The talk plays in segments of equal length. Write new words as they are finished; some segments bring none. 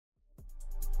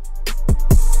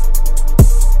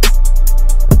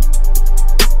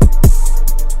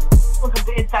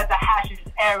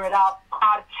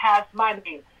podcast. My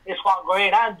name is Juan Goria,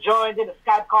 and I'm joined in a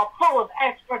Skype call full of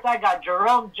experts. I got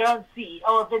Jerome Jones, CEO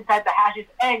of Inside the Hashes,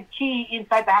 and key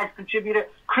Inside the Hashes contributor,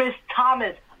 Chris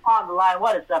Thomas, on the line.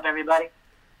 What is up, everybody?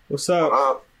 What's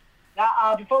up?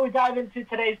 Now, before we dive into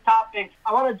today's topics,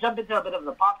 I want to jump into a bit of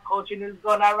the pop culture news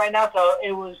going on right now. So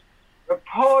it was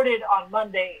reported on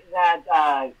Monday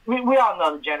that we all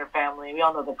know the Jenner family. We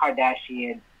all know the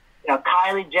Kardashians. You know,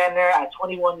 Kylie Jenner, at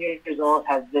 21 years old,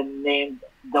 has been named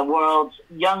the world's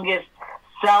youngest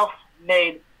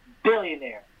self-made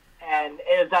billionaire. And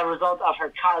it is a result of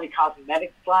her Kylie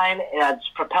Cosmetics line. It's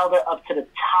propelled her up to the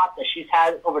top that she's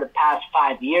had over the past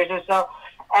 5 years or so.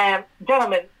 And,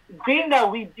 gentlemen, being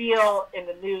that we deal in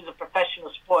the news of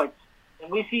professional sports,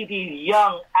 and we see these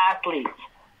young athletes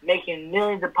making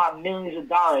millions upon millions of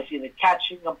dollars, either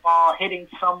catching a ball, hitting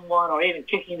someone, or even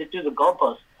kicking it through the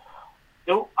goalpost,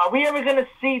 are we ever going to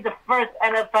see the first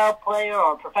NFL player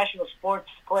or professional sports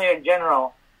player in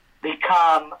general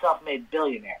become a self-made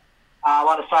billionaire? I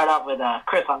want to start off with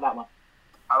Chris on that one.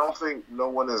 I don't think no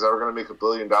one is ever going to make $1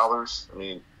 billion. I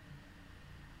mean,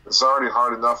 it's already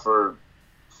hard enough for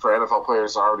NFL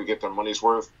players to already get their money's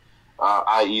worth,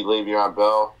 i.e. Le'Veon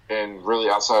Bell. And really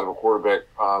outside of a quarterback,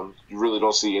 you really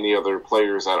don't see any other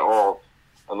players at all,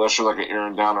 unless you're like an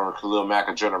Aaron Donald or Khalil Mack,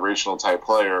 a generational type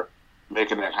player,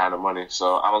 making that kind of money.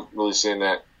 So I don't really see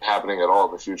that happening at all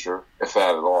in the future, if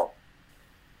that at all.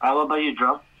 What about you,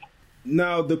 Drew?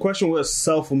 No, the question was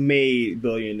self-made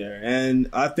billionaire. And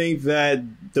I think that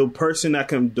the person that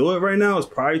can do it right now is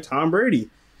probably Tom Brady.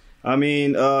 I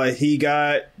mean, he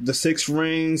got the 6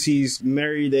 rings. He's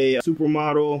married a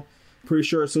supermodel. Pretty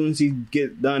sure as soon as he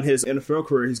get done his NFL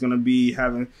career, he's going to be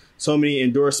having so many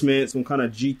endorsements, some kind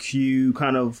of GQ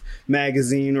kind of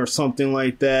magazine or something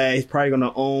like that. He's probably going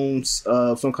to own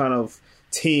some kind of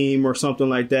team or something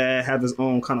like that, have his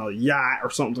own kind of yacht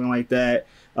or something like that.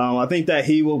 I think that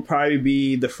he will probably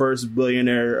be the first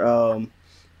billionaire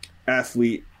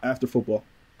athlete after football.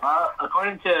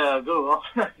 According to Google,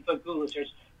 Google search,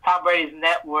 Tom Brady's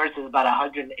net worth is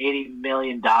about $180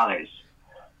 million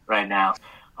right now.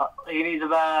 He needs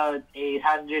about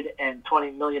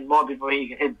 $820 million more before he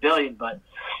can hit billion, but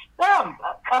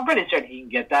I'm pretty certain he can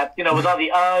get that. You know, with all the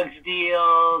Uggs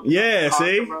deals. Yeah,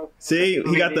 see,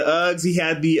 he got the Uggs. He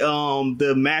had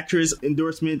the mattress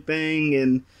endorsement thing,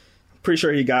 and I'm pretty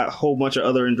sure he got a whole bunch of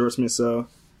other endorsements. So,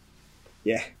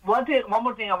 yeah. One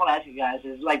more thing I want to ask you guys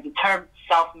is like the term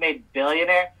 "self-made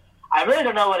billionaire." I really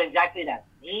don't know what exactly that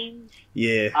means.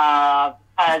 Yeah.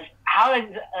 As how is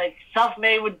like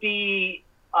self-made would be.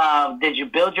 Did you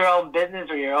build your own business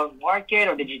or your own market,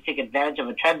 or did you take advantage of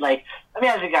a trend? Like, let me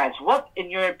ask you guys, what, in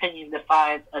your opinion,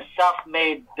 defines a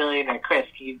self-made billionaire? Chris,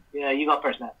 you go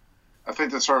first now. I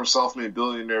think the term self-made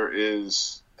billionaire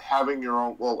is having your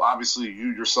own, well, obviously you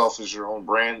yourself is your own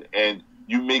brand, and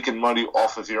you making money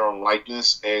off of your own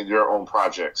likeness and your own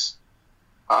projects.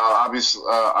 Obviously,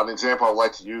 an example I'd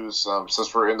like to use,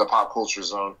 since we're in the pop culture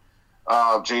zone,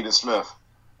 Jaden Smith.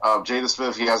 Jaden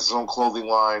Smith, he has his own clothing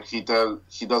line. He does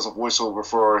a voiceover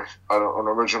for an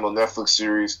original Netflix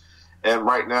series, and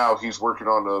right now he's working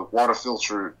on a water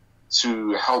filter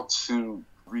to help to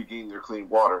regain their clean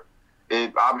water.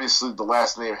 It obviously the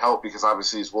last name helped because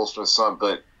obviously he's Will Smith's son,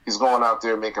 but he's going out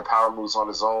there making power moves on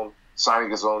his own,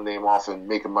 signing his own name off, and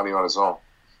making money on his own. All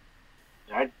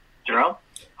right, Jerome.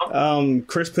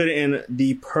 Chris put it in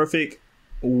the perfect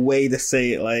way to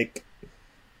say it, like.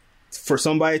 For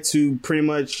somebody to pretty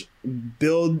much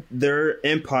build their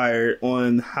empire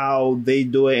on how they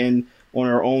do it and on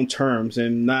their own terms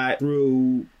and not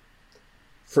through,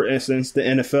 for instance, the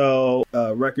NFL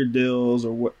record deals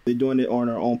or what they're doing it on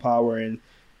their own power and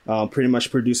pretty much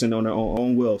producing on their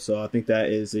own will. So I think that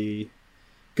is a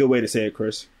good way to say it,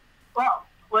 Chris. Well,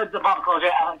 with the pop culture,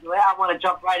 I want to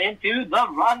jump right into the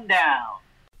rundown.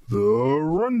 The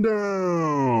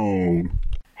rundown.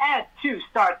 And to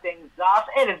start things off,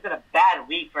 it has been a bad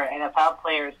week for NFL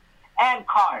players and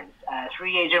Cards.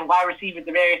 Free agent wide receiver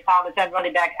Demaryius Thomas and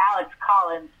running back Alex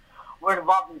Collins were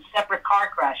involved in separate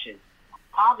car crashes.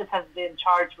 Thomas has been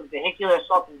charged with vehicular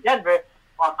assault in Denver,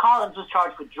 while Collins was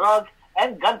charged with drug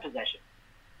and gun possession.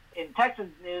 In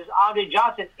Texans news, Andre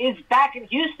Johnson is back in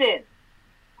Houston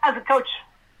as a coach.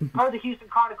 Per the Houston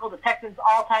Chronicle, the Texans'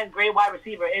 all-time great wide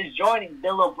receiver is joining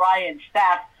Bill O'Brien's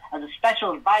staff as a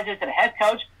special advisor to the head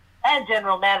coach and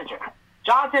general manager.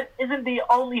 Johnson isn't the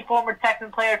only former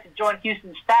Texan player to join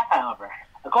Houston's staff, however.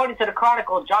 According to the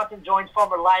Chronicle, Johnson joins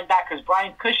former linebackers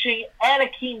Brian Cushing and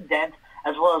Akeem Dent,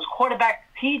 as well as quarterback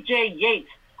T.J. Yates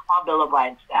on Bill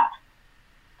O'Brien's staff.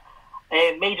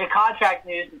 In major contract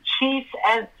news, the Chiefs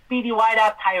and speedy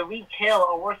wideout Tyreek Hill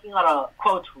are working on a,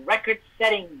 quote,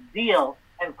 record-setting deal,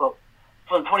 end quote,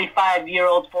 for the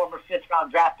 25-year-old former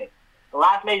fifth-round draft pick. The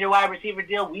last major wide receiver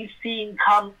deal we've seen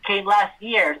came last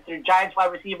year through Giants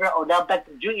wide receiver Odell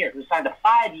Beckham Jr., who signed a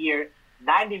 5-year,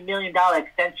 $90 million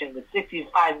extension with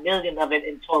 $65 million of it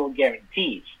in total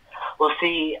guarantees. We'll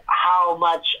see how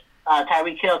much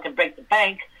Tyreek Hill can break the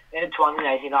bank in the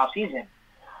 2019 offseason.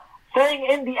 Staying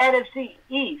in the NFC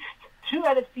East, two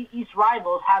NFC East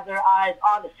rivals have their eyes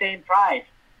on the same prize.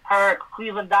 Per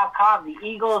Cleveland.com, the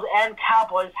Eagles and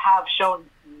Cowboys have shown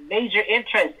major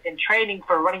interest in trading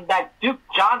for running back Duke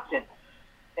Johnson.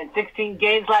 In 16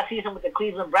 games last season with the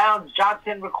Cleveland Browns,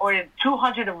 Johnson recorded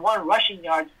 201 rushing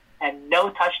yards and no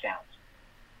touchdowns.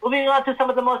 Moving on to some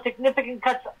of the most significant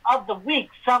cuts of the week,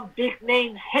 some big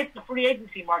names hit the free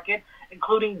agency market,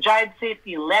 including Giants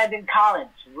safety Landon Collins,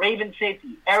 Ravens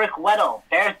safety Eric Weddle,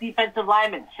 Bears defensive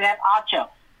lineman Sam Acho,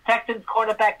 Texans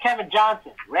cornerback Kevin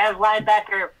Johnson, Rams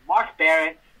linebacker Mark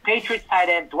Barron, Patriots tight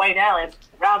end Dwayne Allen,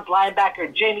 Browns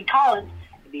linebacker Jamie Collins,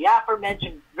 and the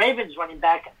aforementioned Ravens running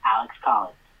back Alex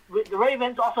Collins. The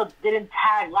Ravens also didn't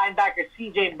tag linebacker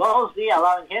C.J. Mosley,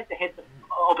 allowing him to hit the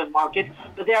open market,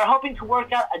 but they are hoping to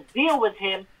work out a deal with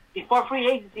him before free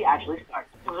agency actually starts.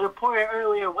 It was reported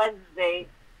earlier Wednesday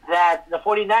that the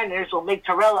 49ers will make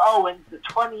Terrell Owens the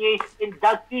 28th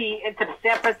inductee into the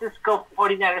San Francisco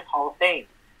 49ers Hall of Fame.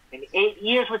 In 8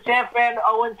 years with San Fran,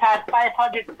 Owens had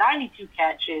 592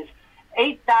 catches,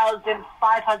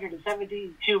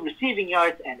 8,572 receiving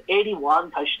yards, and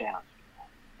 81 touchdowns.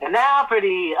 And now for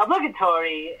the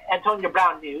obligatory Antonio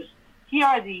Brown news. Here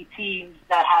are the teams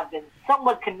that have been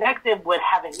somewhat connected with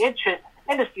having interest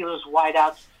in the Steelers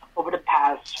wideouts over the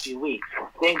past few weeks.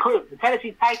 They include the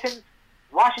Tennessee Titans,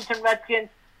 Washington Redskins,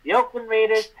 the Oakland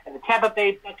Raiders, and the Tampa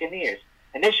Bay Buccaneers.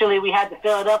 Initially, we had the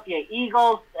Philadelphia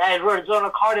Eagles, the Arizona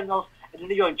Cardinals, and the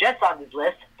New York Jets on this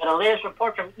list, but a latest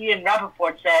report from Ian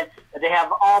Rappaport said that they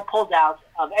have all pulled out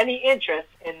of any interest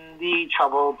in the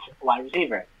troubled wide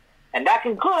receiver. And that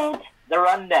concludes the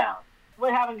rundown. We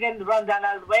haven't gotten the rundown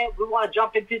out of the way. We want to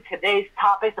jump into today's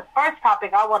topic. The first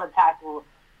topic I want to tackle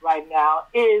right now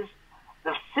is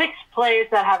the 6 players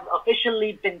that have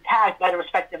officially been tagged by the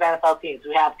respective NFL teams.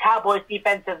 We have Cowboys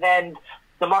defensive end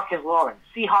DeMarcus Lawrence,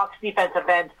 Seahawks defensive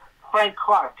end Frank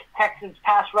Clark, Texans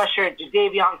pass rusher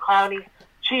Jadeveon Clowney,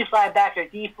 Chiefs linebacker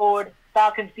Dee Ford,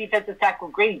 Falcons defensive tackle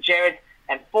Grady Jarrett,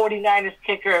 and 49ers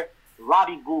kicker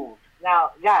Robbie Gould. Now,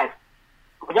 guys,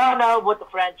 we all know what the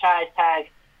franchise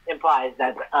tag implies,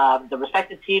 that the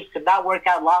respective teams could not work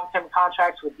out long-term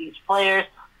contracts with these players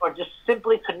or just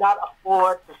simply could not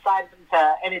afford to sign them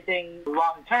to anything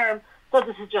long-term. So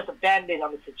this is just a Band-Aid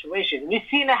on the situation. We've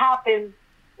seen it happen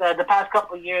the past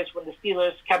couple of years when the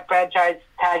Steelers kept franchise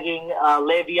tagging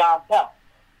Le'Veon Bell.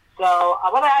 So I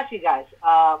want to ask you guys,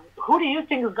 who do you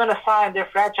think is going to sign their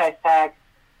franchise tag?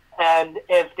 And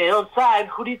if they don't sign,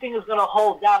 who do you think is going to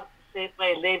hold out the same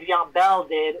way Le'Veon Bell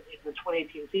did in the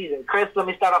 2018 season? Chris, let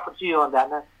me start off with you on that,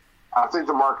 man. I think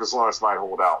DeMarcus Lawrence might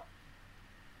hold out.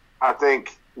 I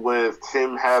think with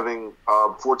him having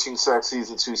 14 sack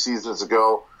season 2 seasons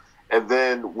ago, and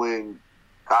then when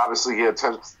obviously he had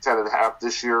 10 and a half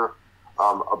this year,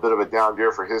 a bit of a down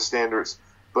year for his standards.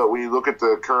 But when you look at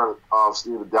the current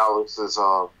state of Dallas's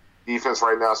defense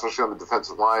right now, especially on the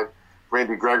defensive line,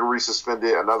 Randy Gregory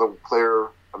suspended, another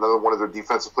one of their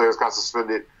defensive players got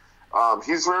suspended.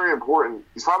 He's very important.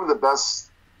 He's probably the best,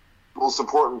 most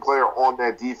important player on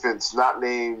that defense, not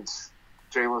named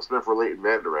Jalen Smith or Leighton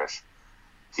Vander Esch.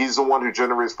 He's the one who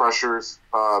generates pressures.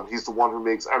 He's the one who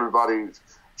makes everybody's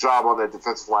job on that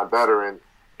defensive line better. And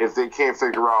if they can't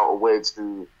figure out a way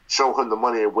to show him the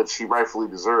money in which he rightfully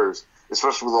deserves,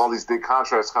 especially with all these big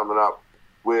contracts coming up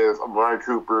with Amari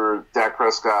Cooper, Dak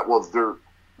Prescott, well,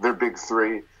 they're big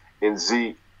three, in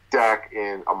Zeke, Dak,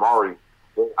 and Amari,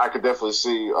 I could definitely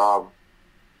see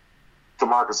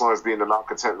DeMarcus Lawrence being the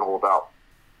non-content and hold out.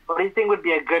 What do you think would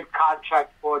be a good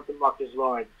contract for DeMarcus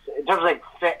Lawrence in terms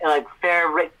of fair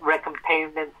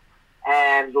recompense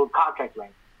and contract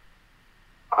length?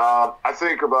 I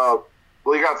think about,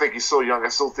 well, you got to think he's so young. I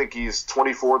still think he's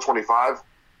 24, 25.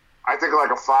 I think like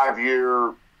a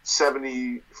 5-year,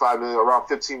 $75 million, around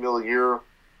 $15 million a year,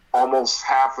 almost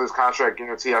half of his contract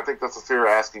guarantee. I think that's a fair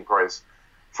asking price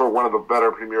for one of the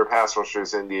better premier pass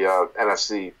rushers in the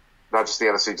NFC, not just the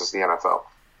NFC, just the NFL.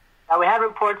 Now, we have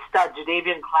reports that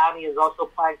Jadeveon Clowney is also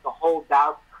planning to hold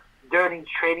out during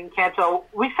training camp. So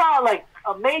we saw like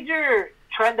a major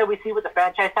trend that we see with the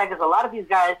franchise tag is a lot of these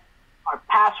guys are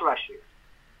pass rushers,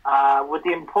 with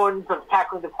the importance of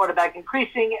tackling the quarterback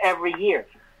increasing every year.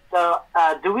 So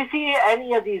do we see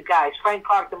any of these guys, Frank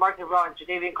Clark, DeMarcus Lawrence,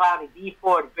 Jadeveon Clowney, Dee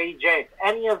Ford, Grady Jarrett,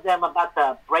 any of them about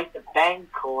to break the bank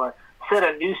or set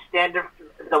a new standard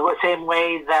the same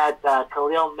way that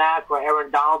Khalil Mack or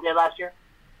Aaron Donald did last year?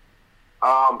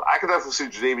 I could definitely see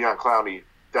Jadeveon Clowney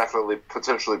definitely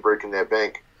potentially breaking that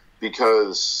bank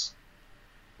because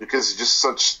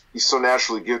he's so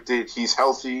naturally gifted. He's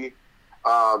healthy.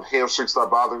 Hamstrings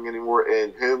not bothering anymore,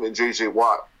 and him and J.J.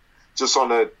 Watt just on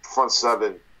the front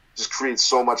seven just creates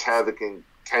so much havoc and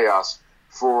chaos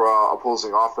for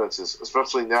opposing offenses,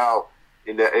 especially now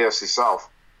in the AFC South.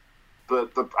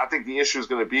 But I think the issue is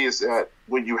going to be is that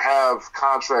when you have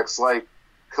contracts like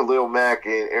Khalil Mack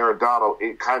and Aaron Donald,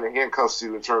 it kind of handcuffs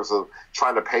you in terms of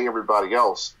trying to pay everybody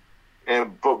else.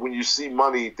 But when you see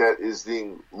money that is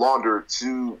being laundered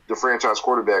to the franchise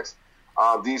quarterbacks,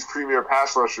 these premier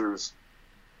pass rushers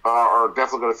are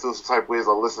definitely going to feel some type of ways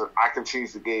like, listen, I can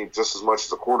change the game just as much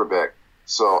as a quarterback,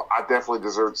 so I definitely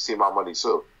deserve to see my money.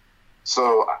 So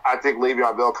I think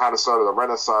Le'Veon Bell kind of started a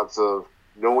renaissance of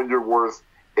knowing your worth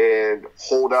and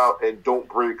hold out and don't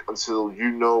break until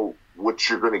you know what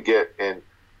you're going to get and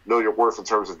know your worth in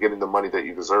terms of getting the money that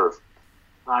you deserve.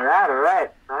 All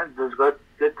right. Those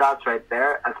good thoughts right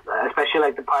there, especially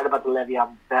like the part about the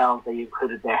Le'Veon Bell that you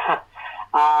included there.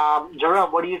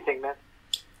 Jerome, what do you think, man?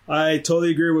 I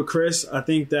totally agree with Chris. I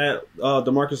think that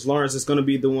DeMarcus Lawrence is going to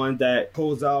be the one that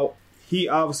pulls out. He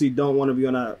obviously don't want to be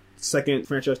on a second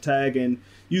franchise tag, and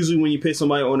usually when you pay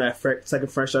somebody on that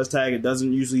second franchise tag, it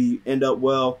doesn't usually end up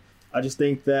well. I just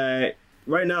think that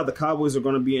right now the Cowboys are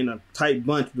going to be in a tight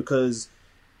bunch because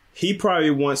he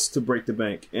probably wants to break the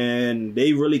bank, and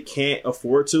they really can't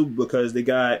afford to because they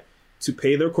got to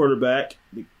pay their quarterback,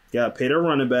 they got to pay their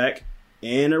running back,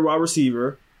 and their wide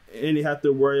receiver, and they have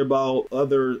to worry about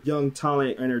other young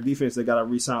talent in their defense they got to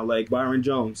re-sign, like Byron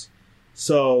Jones.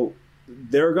 So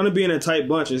they're going to be in a tight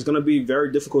bunch. It's going to be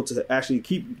very difficult to actually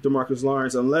keep DeMarcus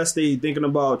Lawrence unless they're thinking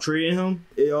about trading him.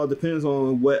 It all depends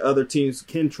on what other teams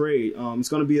can trade. It's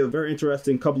going to be a very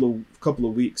interesting couple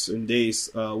of weeks and days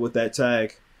with that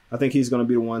tag. I think he's going to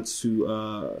be the one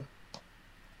to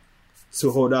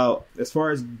hold out. As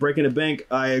far as breaking the bank,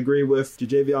 I agree with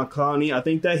Jadeveon Clowney. I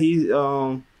think that he's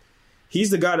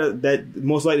the guy that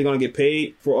most likely going to get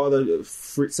paid for all the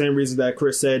same reasons that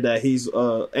Chris said, that he's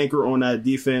anchor on that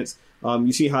defense.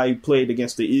 You see how he played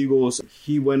against the Eagles.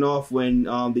 He went off when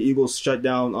the Eagles shut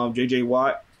down J.J.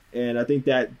 Watt, and I think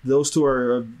that those two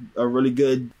are a really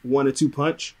good 1-2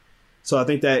 punch. So I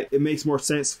think that it makes more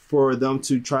sense for them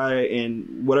to try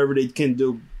and whatever they can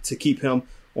do to keep him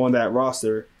on that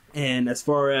roster. And as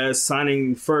far as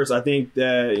signing first, I think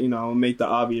that, make the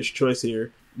obvious choice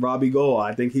here. Robbie Gould,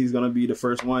 I think he's going to be the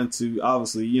first one to,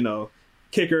 obviously,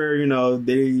 kicker,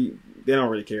 they don't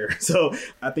really care. So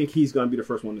I think he's going to be the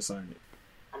first one to sign it.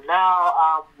 And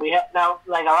now,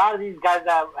 like a lot of these guys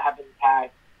that have been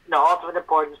tagged, ultimate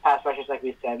importance pass rushers, like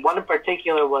we said. One in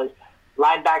particular was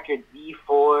linebacker Dee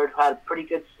Ford, who had a pretty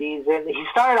good season. He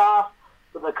started off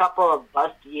with a couple of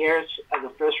bust years as a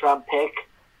first-round pick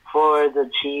for the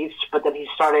Chiefs, but then he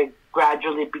started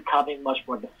gradually becoming much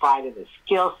more defined in his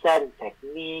skill set and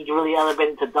technique, really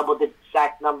elevated to double-digit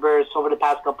sack numbers over the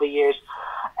past couple of years.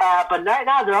 But right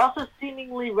now, they're also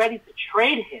seemingly ready to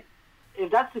trade him.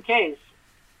 If that's the case,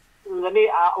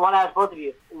 I want to ask both of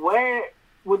you, where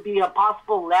would be a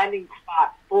possible landing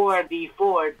spot for Dee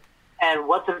Ford, and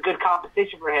what's a good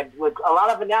competition for him? With a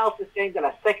lot of analysis saying that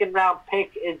a second-round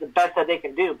pick is the best that they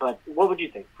can do, but what would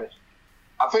you think, Chris?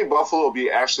 I think Buffalo would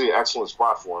be actually an excellent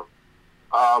spot for him.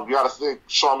 You got to think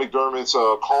Sean McDermott's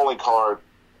calling card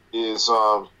is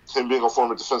him being a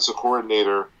former defensive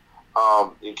coordinator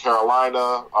in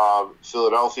Carolina,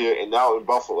 Philadelphia, and now in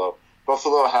Buffalo.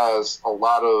 Buffalo has a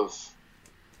lot of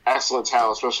excellent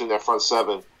talent, especially in that front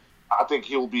seven. I think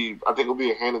he'll be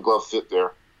a hand and glove fit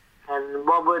there. And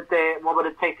what would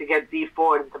it take to get Dee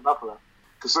Ford into Buffalo?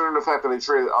 Considering the fact that they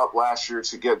traded up last year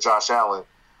to get Josh Allen,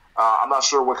 I'm not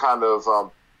sure what kind of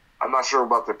I'm not sure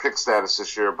about their pick status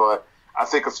this year, but I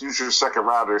think a future second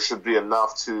rounder should be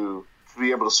enough to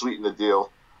be able to sweeten the deal.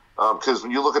 Because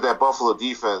when you look at that Buffalo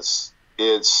defense,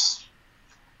 it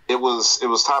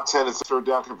was top 10 in third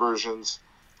down conversions,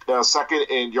 second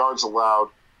in yards allowed,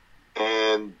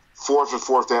 and fourth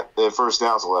in first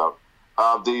downs allowed.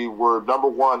 They were number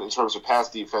one in terms of pass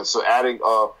defense. So adding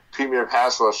a premier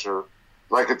pass rusher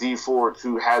like a Dee Ford,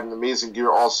 who had an amazing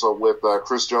year also with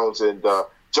Chris Jones and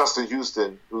Justin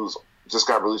Houston, who's just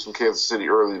got released from Kansas City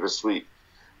earlier this week,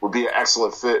 would be an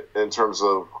excellent fit in terms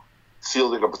of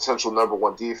fielding a potential number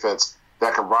one defense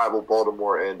that can rival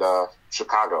Baltimore and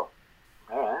Chicago.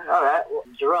 All right. Well,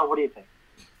 Jerome, what do you think?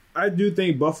 I do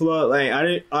think Buffalo.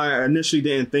 I initially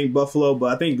didn't think Buffalo,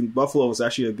 but I think Buffalo was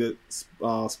actually a good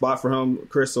spot for him.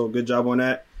 Chris, so good job on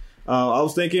that. I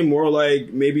was thinking more like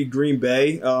maybe Green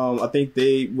Bay. I think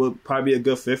they would probably be a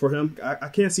good fit for him. I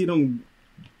can't see them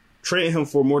trading him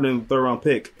for more than a third-round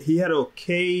pick. He had an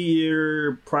okay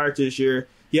year prior to this year.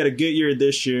 He had a good year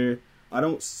this year. I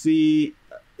don't see...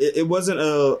 It wasn't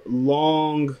a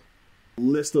long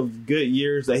list of good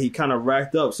years that he kind of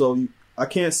racked up, so I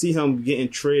can't see him getting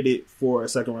traded for a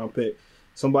second-round pick.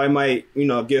 Somebody might,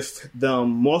 give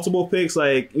them multiple picks,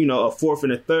 like, a fourth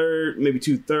and a third, maybe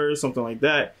 2 thirds, something like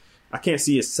that. I can't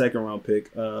see a second-round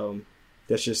pick.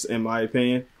 That's just in my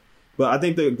opinion. But I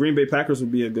think the Green Bay Packers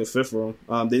would be a good fit for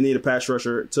him. They need a pass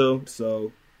rusher, too,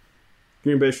 so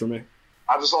Green Bay's for me.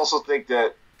 I just also think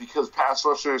that because pass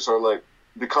rushers are,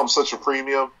 become such a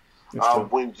premium,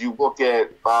 when you look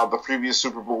at the previous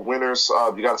Super Bowl winners,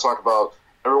 you got to talk about,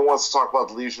 everyone wants to talk about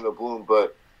the Legion of Boom,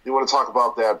 but you want to talk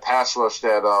about that pass rush,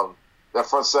 that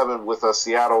front seven with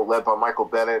Seattle led by Michael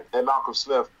Bennett and Malcolm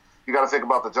Smith. You got to think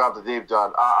about the job that they've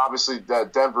done. Obviously,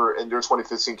 that Denver in their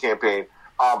 2015 campaign,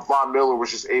 Von Miller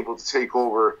was just able to take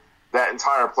over that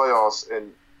entire playoffs,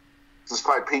 and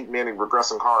despite Peyton Manning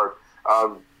regressing hard,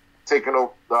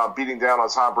 beating down on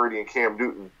Tom Brady and Cam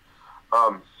Newton.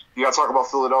 You got to talk about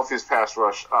Philadelphia's pass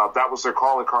rush. That was their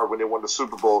calling card when they won the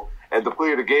Super Bowl. And the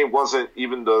play of the game wasn't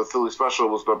even the Philly special, it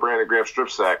was the Brandon Graham strip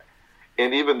sack.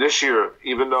 And even this year,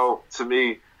 even though to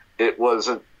me it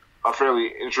wasn't a fairly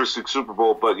interesting Super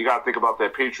Bowl, but you got to think about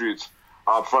that Patriots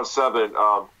front seven,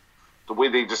 the way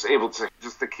they just able to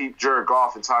keep Jared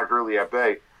Goff and Todd Gurley at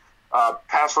bay.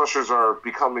 Pass rushers are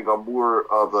becoming a more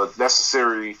of a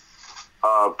necessary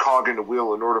cog in the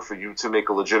wheel in order for you to make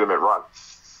a legitimate run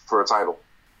for a title.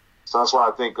 So that's why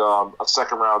I think a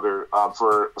second rounder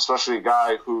for especially a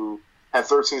guy who had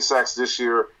 13 sacks this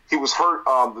year. He was hurt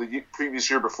the previous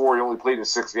year before. He only played in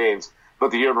 6 games.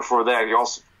 But the year before that,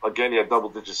 he had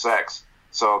double-digit sacks.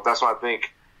 So that's why I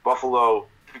think Buffalo,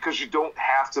 because you don't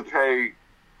have to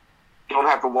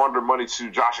launder money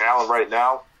to Josh Allen right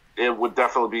now, it would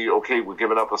definitely be okay with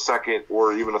giving up a second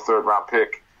or even a third-round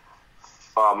pick,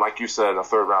 like you said, a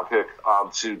third-round pick,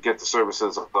 to get the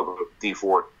services of Dee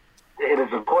Ford. It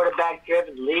is a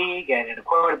quarterback-driven league, and in a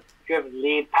quarterback-driven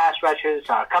league, pass rushers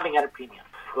are coming at a premium.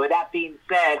 With that being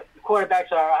said,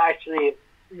 quarterbacks are actually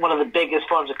one of the biggest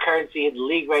forms of currency in the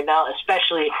league right now,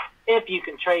 especially if you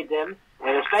can trade them,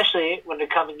 and especially when they're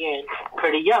coming in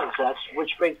pretty young. So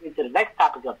which brings me to the next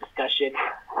topic of discussion,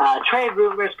 trade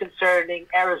rumors concerning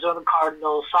Arizona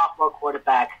Cardinals sophomore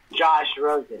quarterback Josh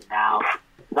Rosen.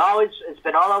 Now, it's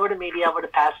been all over the media over the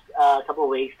past couple of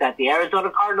weeks that the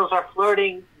Arizona Cardinals are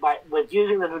flirting with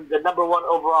using the number 1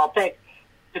 overall pick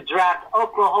to draft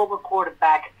Oklahoma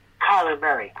quarterback Kyler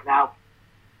Murray. Now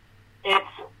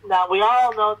we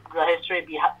all know the history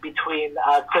between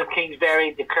Cliff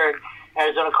Kingsbury, the current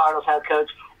Arizona Cardinals head coach,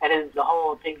 and the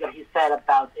whole thing that he said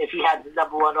about if he had the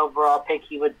number 1 overall pick,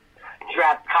 he would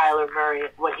draft Kyler Murray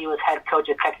when he was head coach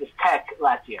at Texas Tech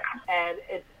last year.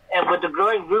 And with the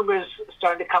growing rumors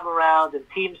starting to come around and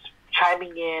teams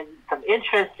chiming in some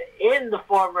interest in the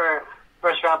former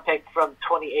first-round pick from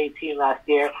 2018 last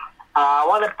year, I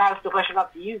want to pass the question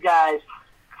up to you guys.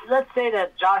 Let's say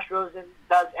that Josh Rosen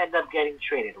does end up getting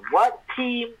traded. What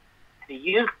team do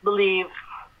you believe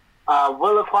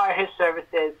will acquire his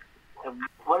services, and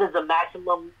what is the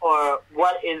maximum or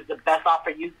what is the best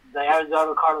offer the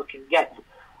Arizona Cardinals can get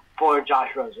for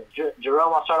Josh Rosen?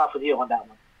 Jerome, I'll start off with you on that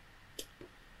one.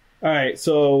 All right,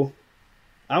 so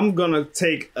I'm going to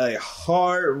take a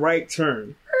hard right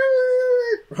turn.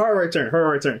 Hard right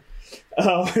turn.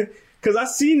 Because I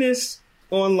seen this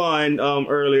online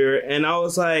earlier, and I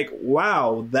was like,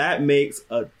 wow, that makes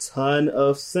a ton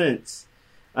of sense.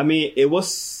 I mean, it will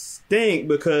stink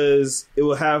because it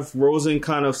will have Rosen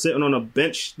kind of sitting on a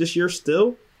bench this year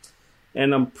still,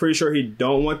 and I'm pretty sure he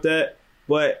don't want that.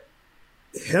 But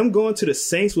him going to the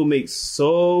Saints will make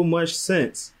so much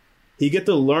sense. He get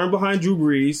to learn behind Drew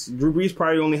Brees. Drew Brees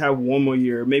probably only have 1 more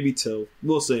year, maybe 2.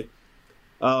 We'll see.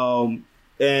 And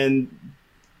then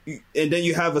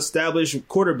you have established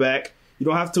quarterback. You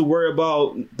don't have to worry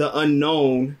about the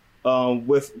unknown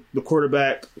with the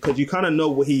quarterback because you kind of know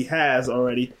what he has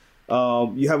already.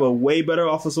 You have a way better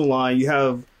offensive line. You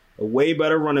have a way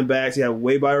better running backs. You have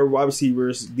way better wide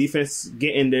receivers. Defense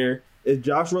get in there. If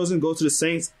Josh Rosen goes to the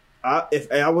Saints,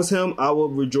 if I was him, I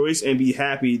would rejoice and be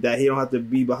happy that he don't have to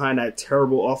be behind that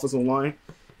terrible offensive line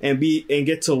and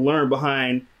get to learn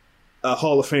behind a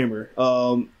Hall of Famer.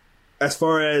 As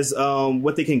far as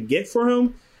what they can get for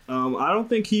him, I don't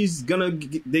think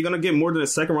they're gonna get more than a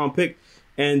second round pick.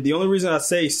 And the only reason I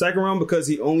say second round because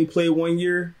he only played 1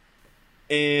 year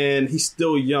and he's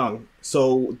still young.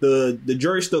 So the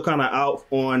jury's still kind of out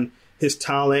on his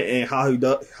talent and how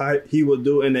he will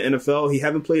do in the NFL. He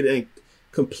haven't played a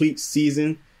complete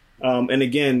season. And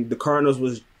again, the Cardinals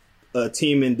was a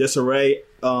team in disarray.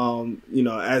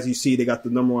 As you see, they got the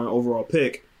number 1 overall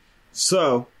pick.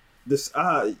 So this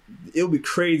it would be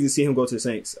crazy to see him go to the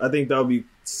Saints. I think that would be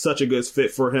such a good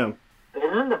fit for him.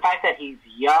 Isn't the fact that he's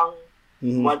young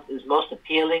what is most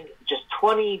appealing? Just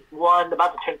 21,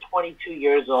 about to turn 22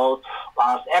 years old,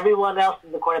 whilst everyone else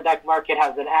in the quarterback market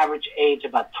has an average age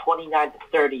about 29 to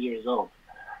 30 years old.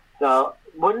 So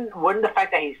wouldn't the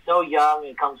fact that he's so young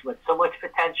and comes with so much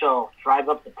potential drive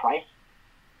up the price?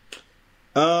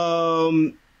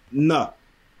 No,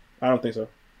 I don't think so.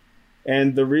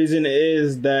 And the reason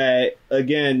is that,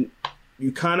 again,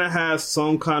 you kind of have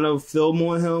some kind of film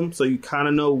on him, so you kind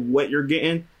of know what you're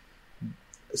getting.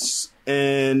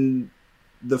 And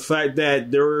the fact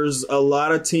that there's a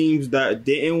lot of teams that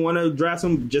didn't want to draft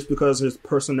him just because his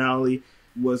personality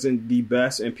wasn't the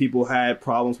best and people had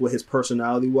problems with his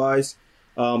personality-wise.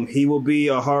 He will be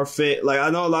a hard fit. Like, I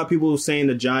know a lot of people saying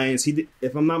the Giants.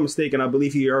 If I'm not mistaken, I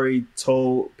believe he already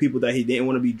told people that he didn't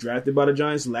want to be drafted by the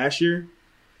Giants last year.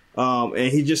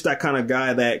 And he's just that kind of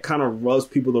guy that kind of rubs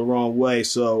people the wrong way.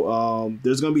 So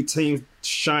there's going to be teams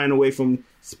shying away from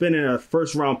spending a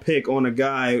first-round pick on a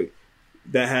guy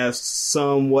that has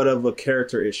somewhat of a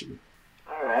character issue.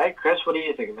 All right, Chris, what do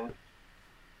you think, man?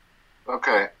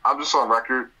 Okay, I'm just on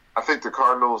record. I think the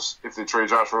Cardinals, if they trade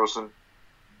Josh Rosen,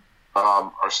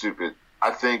 are stupid. I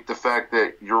think the fact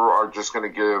that you are just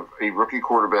going to give a rookie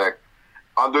quarterback,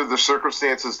 under the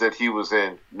circumstances that he was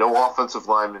in, no offensive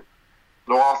lineman,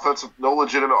 no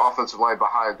legitimate offensive line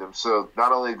behind him. So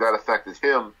not only that affected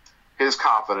him, his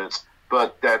confidence,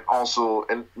 but that also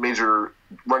a major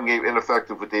run game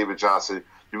ineffective with David Johnson.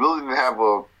 You really didn't have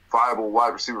a viable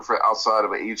wide receiver threat outside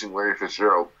of an aging Larry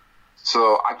Fitzgerald.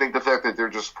 So I think the fact that they're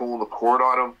just pulling the cord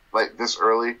on him like this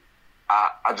early,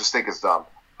 I just think it's dumb.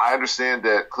 I understand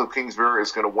that Cliff Kingsbury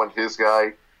is going to want his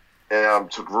guy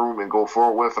to groom and go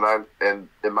forward with, and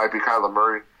it might be Kyler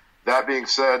Murray. That being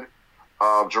said,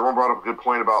 Jerome brought up a good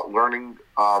point about learning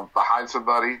behind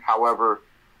somebody. However,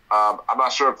 I'm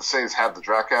not sure if the Saints have the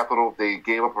draft capital. They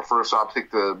gave up a first-round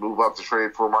pick to move up to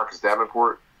trade for Marcus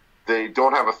Davenport. They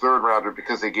don't have a third-rounder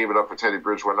because they gave it up for Teddy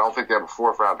Bridgewater. I don't think they have a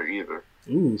fourth-rounder either.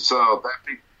 Ooh. So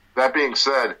that being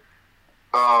said,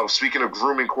 speaking of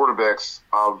grooming quarterbacks,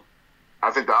 I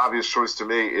think the obvious choice to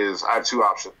me is I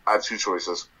have two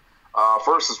choices.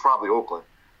 First is probably Oakland.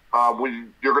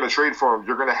 When you're going to trade for him,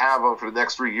 you're going to have him for the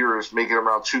next 3 years, making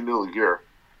around $2 million a year.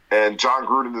 And John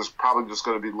Gruden is probably just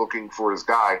going to be looking for his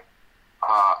guy,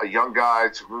 a young guy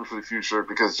to groom for the future,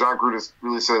 because John Gruden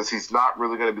really says he's not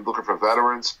really going to be looking for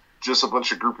veterans, just a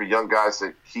bunch of group of young guys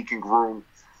that he can groom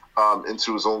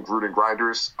into his own Gruden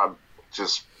grinders. I'm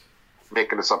just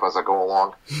making this up as I go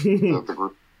along, the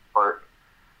group part.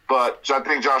 But I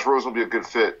think Josh Rosen will be a good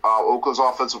fit. Oakland's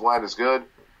offensive line is good.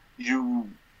 You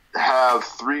have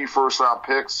 3 first-round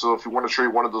picks, so if you want to trade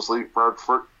one of those late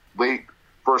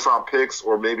first-round picks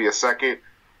or maybe a second,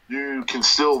 you can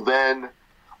still then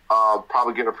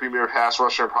probably get a premier pass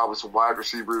rusher and probably some wide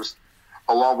receivers,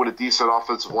 along with a decent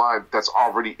offensive line that's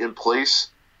already in place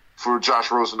for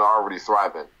Josh Rosen to already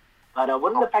thrive in. But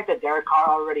wouldn't the fact that Derek Carr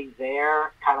already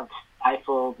there kind of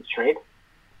stifle the trade?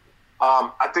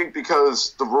 I think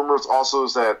because the rumors also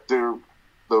is that the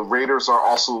Raiders are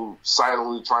also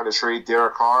silently trying to trade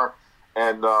Derek Carr,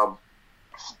 and that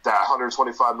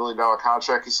 $125 million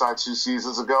contract he signed 2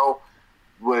 seasons ago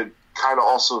would kind of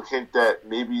also hint that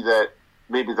maybe that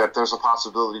there's a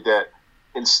possibility that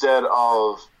instead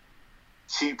of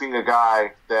keeping a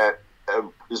guy that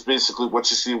is basically what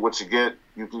you see, what you get,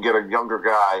 you can get a younger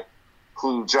guy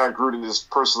who John Gruden is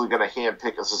personally going to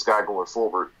handpick as his guy going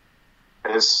forward,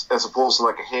 as opposed to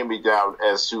like a hand-me-down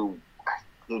as to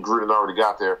Gruden already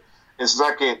got there. And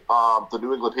second, the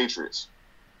New England Patriots.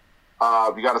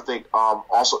 You got to think,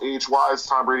 also age-wise,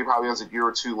 Tom Brady probably has a year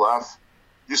or 2 left.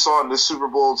 You saw in this Super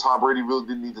Bowl, Tom Brady really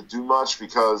didn't need to do much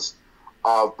because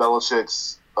of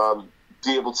Belichick's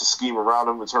be able to scheme around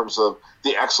him in terms of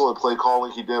the excellent play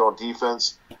calling he did on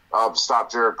defense,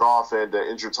 stop Jared Goff and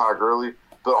injure Todd Gurley,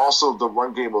 but also the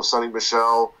run game of Sonny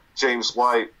Michel, James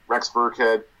White, Rex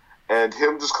Burkhead, and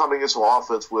him just coming into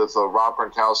offense with Rob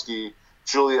Gronkowski,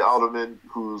 Julian Edelman,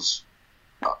 who's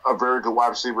a very good wide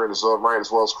receiver in his own right,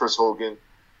 as well as Chris Hogan.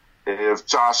 And if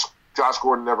Josh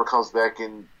Gordon never comes back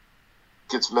and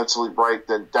gets mentally right,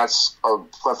 then that's a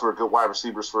plethora of good wide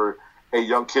receivers for a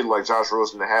young kid like Josh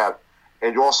Rosen to have.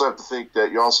 And you also have to think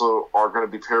that you also are going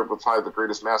to be paired with probably the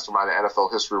greatest mastermind in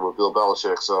NFL history with Bill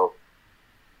Belichick. So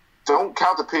don't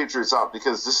count the Patriots out,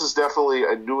 because this is definitely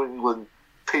a New England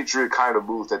Patriot kind of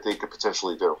move that they could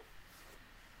potentially do.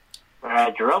 All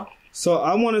right, Jerome. So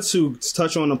I wanted to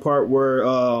touch on the part where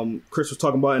Chris was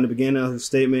talking about in the beginning of his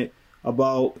statement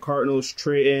about Cardinals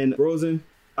trading Rosen.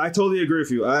 I totally agree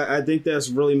with you. I think that's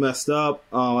really messed up.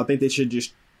 I think they should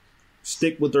just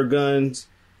stick with their guns.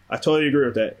 I totally agree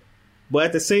with that. But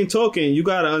at the same token, you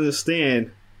got to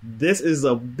understand, this is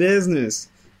a business.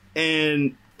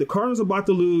 And the Cardinals are about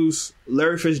to lose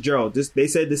Larry Fitzgerald. They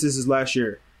said this is his last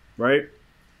year, right?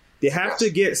 They have to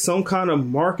get some kind of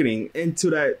marketing into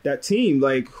that team.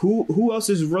 Like, who else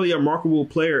is really a marketable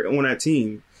player on that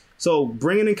team? So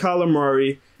bringing in Kyler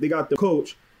Murray, they got the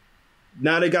coach.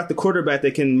 Now they got the quarterback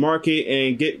that can market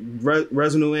and get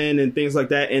revenue in and things like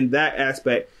that in that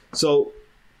aspect. So,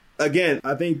 again,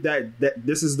 I think that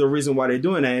this is the reason why they're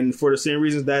doing that. And for the same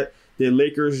reasons that the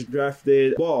Lakers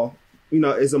drafted Ball,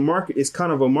 is it's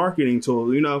kind of a marketing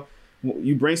tool.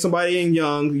 You bring somebody in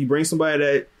young, you bring somebody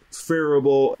that's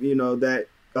favorable, that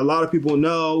a lot of people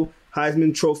know,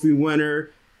 Heisman Trophy winner,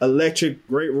 electric,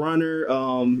 great runner,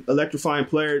 electrifying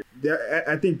player.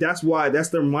 I think that's why, that's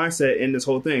their mindset in this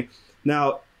whole thing.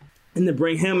 Now, and to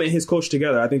bring him and his coach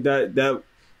together, I think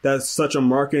that's such a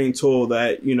marketing tool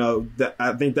that, that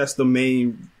I think that's the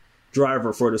main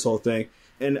driver for this whole thing.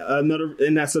 And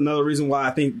that's another reason why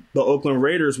I think the Oakland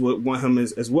Raiders would want him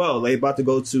as well. They about to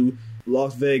go to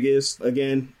Las Vegas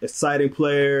again, exciting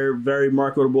player, very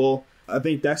marketable. I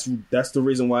think that's the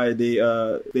reason why they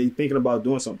thinking about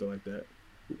doing something like that.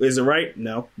 Is it right?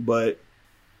 No, but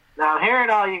now hearing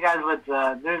all you guys with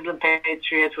New England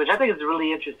Patriots, which I think is a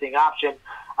really interesting option,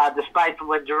 despite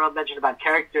what Jerome mentioned about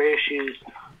character issues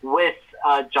with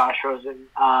Josh Rosen.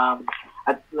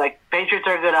 Like, Patriots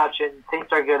are a good option, Saints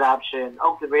are a good option,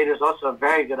 Oakland Raiders also a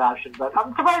very good option. But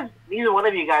I'm surprised neither one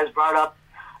of you guys brought up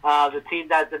the team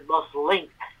that's been most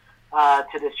linked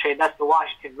to this trade. That's the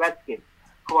Washington Redskins,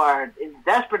 who are in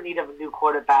desperate need of a new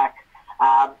quarterback,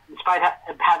 despite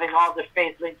having all their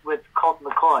faith linked with Colt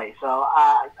McCoy. So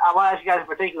I want to ask you guys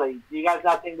particularly, do you guys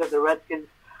not think that the Redskins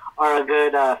are a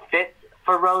good fit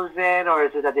for Rosen, or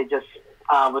is it that they just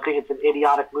would think it's an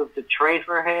idiotic move to trade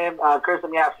for him? Chris,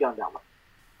 let me ask you on that one.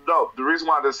 No, the reason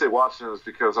why I didn't say Washington is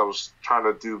because I was trying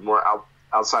to do more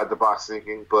outside the box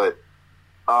thinking, but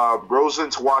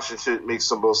Rosen to Washington makes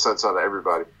the most sense out of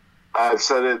everybody. I've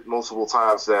said it multiple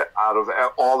times that out of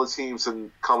all the teams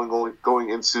going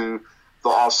into the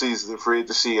offseason and free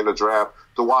agency and the draft,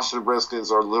 the Washington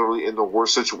Redskins are literally in the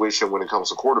worst situation when it comes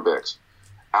to quarterbacks.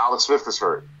 Alex Smith is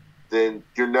hurt. Then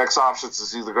your next options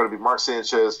is either going to be Mark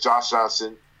Sanchez, Josh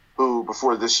Johnson, who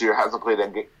before this year hasn't played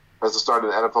that game, hasn't started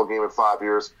an NFL game in 5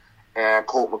 years, and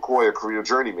Colt McCoy, a career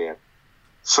journeyman.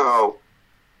 So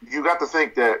you got to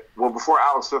think that, before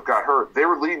Alex Smith got hurt, they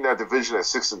were leading that division at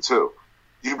 6-2.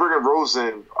 You bring in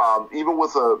Rosen, even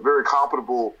with a very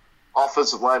compatible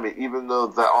offensive lineman, even though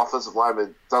that offensive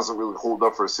lineman doesn't really hold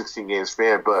up for a 16-game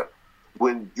span, but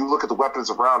when you look at the weapons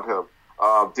around him,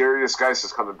 Darius Geis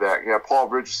is coming back. You have Paul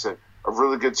Richardson, a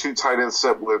really good two tight end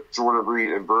set with Jordan Reed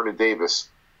and Vernon Davis.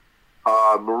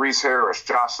 Maurice Harris,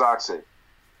 Josh Doxson,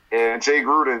 and Jay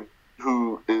Gruden,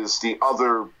 who is the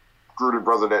other Gruden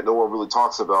brother that no one really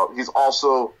talks about. He's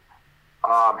also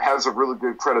has a really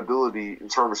good credibility in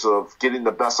terms of getting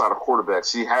the best out of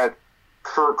quarterbacks. He had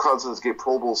Kirk Cousins get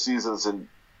Pro Bowl seasons, and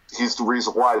he's the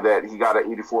reason why that he got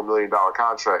an $84 million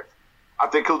contract. I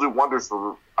think he'll do wonders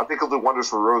for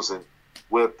Rosen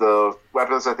with the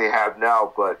weapons that they have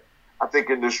now. But I think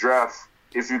in this draft,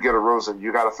 if you get a Rosen,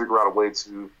 you got to figure out a way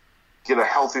to get a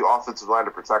healthy offensive line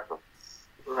to protect them.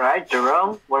 Right,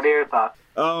 Jerome, what are your thoughts?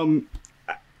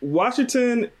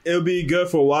 Washington, it'll be good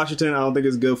for Washington. I don't think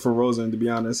it's good for Rosen, to be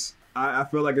honest. I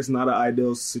feel like it's not an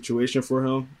ideal situation for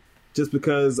him, just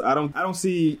because I don't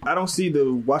see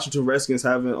the Washington Redskins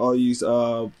having all these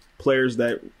players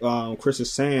that Chris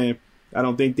is saying. I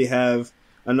don't think they have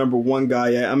a number one guy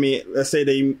yet. I mean, let's say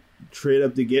they trade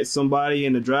up to get somebody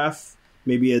in the draft,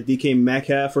 maybe a DK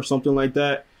Metcalf or something like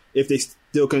that, if they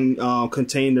still can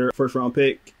contain their first round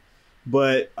pick.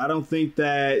 But I don't think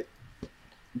that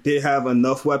they have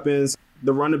enough weapons.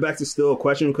 The running backs is still a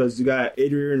question because you got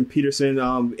Adrian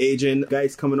Peterson, aging,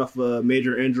 guy's coming off a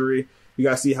major injury. You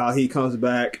got to see how he comes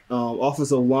back.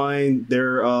 Offensive line,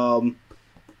 they're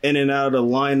in and out of the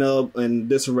lineup and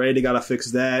disarray. They got to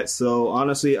fix that. So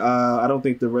honestly, I don't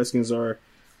think the Redskins are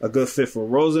a good fit for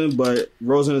Rosen, but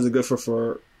Rosen is a good fit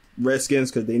for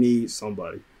Redskins because they need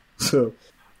somebody. So,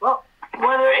 well,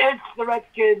 whether it's the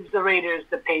Redskins, the Raiders,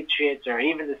 the Patriots, or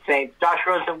even the Saints, Josh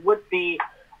Rosen would be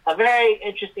a very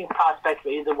interesting prospect for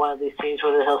either one of these teams,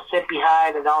 whether he'll sit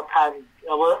behind an all-time,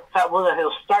 whether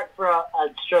he'll start for a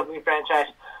struggling franchise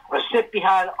or sit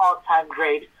behind an all-time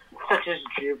great such as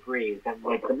Drew Brees. And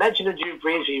with the mention of Drew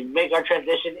Brees, we make our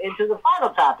transition into the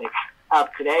final topic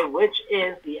up today, which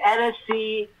is the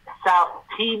NFC South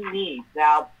team needs.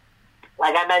 Now,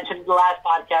 like I mentioned in the last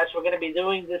podcast, we're going to be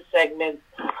doing this segment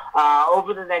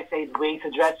over the next 8 weeks,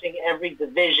 addressing every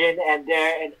division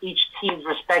and each team's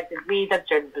respective needs at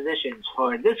certain positions.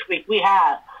 For this week, we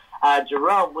have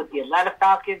Jerome with the Atlanta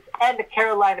Falcons and the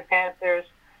Carolina Panthers,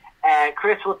 and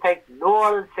Chris will take the New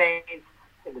Orleans Saints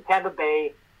and the Tampa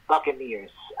Bay Buccaneers.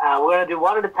 We're going to do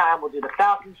one at a time. We'll do the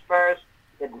Falcons first,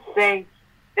 then the Saints,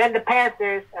 then the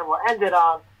Panthers, and we'll end it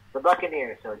on the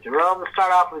Buccaneers. So, Jerome, we'll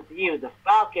start off with you. The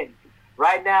Falcons,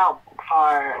 right now,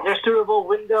 their Super Bowl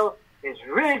window is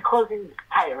really closing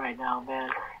tight right now,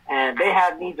 man. And they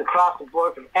have needs across the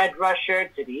board, from edge rusher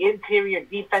to the interior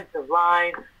defensive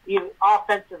line, even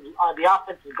the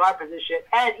offensive guard position,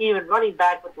 and even running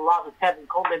back with the loss of Tevin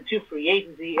Coleman to free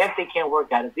agency if they can't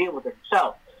work out a deal with him.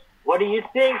 So, what do you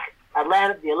think the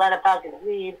Atlanta Falcons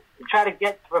need to try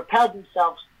to propel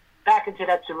themselves back into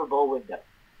that Super Bowl window?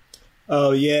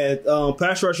 Oh, yeah.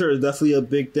 Pass rusher is definitely a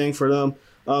big thing for them.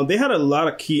 They had a lot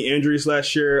of key injuries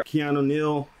last year. Keanu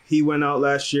Neal, he went out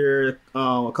last year.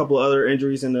 A couple of other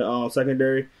injuries in the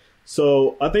secondary.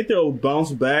 So I think they'll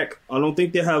bounce back. I don't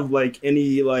think they have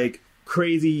any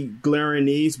crazy glaring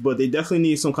needs, but they definitely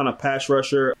need some kind of pass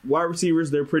rusher. Wide receivers,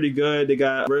 they're pretty good. They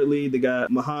got Ridley, they got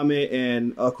Muhammad,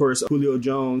 and of course Julio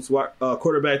Jones.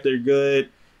 Quarterback, they're good.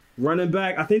 Running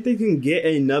back, I think they can get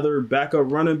another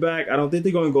backup running back. I don't think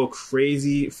they're going to go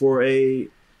crazy for a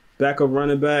backup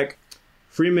running back.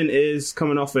 Freeman is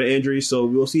coming off an injury, so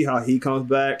we'll see how he comes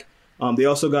back. They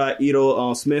also got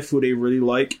Ito Smith, who they really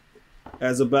like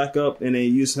as a backup, and they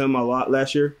used him a lot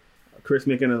last year. Chris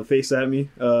making a face at me.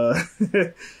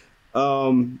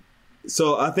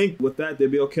 So I think with that, they'll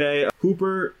be okay.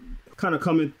 Hooper kind of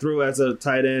coming through as a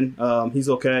tight end. He's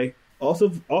okay.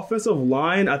 Also, offensive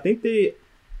line, I think they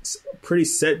pretty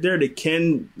set there. They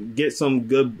can get some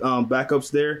good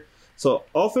backups there. So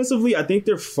offensively, I think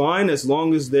they're fine as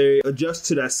long as they adjust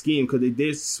to that scheme, because they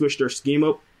did switch their scheme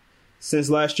up since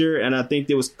last year, and I think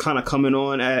they was kind of coming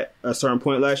on at a certain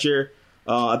point last year.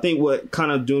 I think what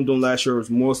kind of doomed them last year was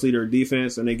mostly their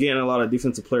defense, and they're getting a lot of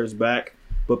defensive players back.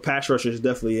 But pass rusher is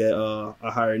definitely a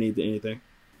higher need than anything.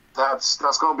 That's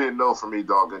going to be a no for me,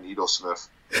 dog, and Ito Smith.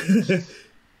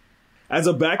 As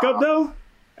a backup, though?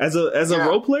 As a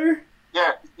role player?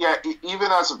 Yeah,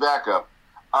 even as a backup.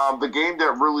 The game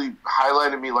that really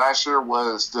highlighted me last year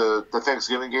was the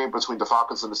Thanksgiving game between the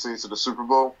Falcons and the Saints in the Super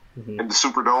Bowl, in the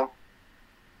Superdome,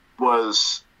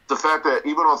 was the fact that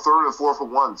even on 3rd and 4th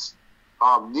and 1s,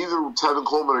 neither Tevin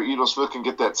Coleman or Ito Smith can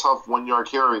get that tough 1-yard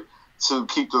carry to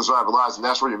keep those drives alive, and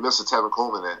that's where you're missing Tevin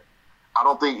Coleman at. I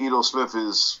don't think Ito Smith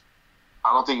is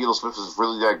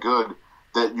really that good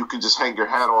that you can just hang your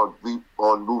hat on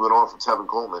moving on from Tevin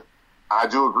Coleman. I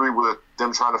do agree with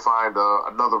them trying to find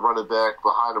another running back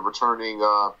behind a returning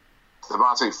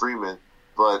Devontae Freeman,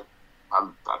 but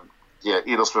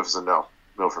Ito Smith is a no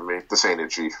for me. This ain't it,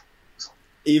 Chief.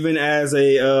 Even as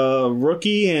a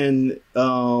rookie and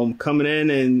coming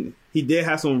in, and he did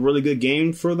have some really good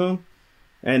games for them,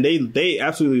 and they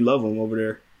absolutely love him over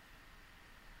there.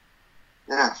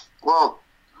 Yeah, well,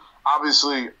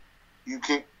 obviously you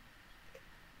can't.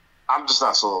 I'm just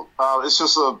not sold. It's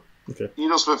just okay.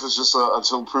 Ito Smith is just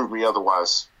until prove me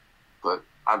otherwise, but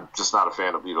I'm just not a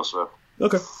fan of Ito Smith.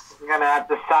 Okay, I'm gonna have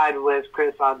to side with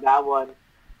Chris on that one.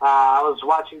 I was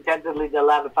watching tentatively the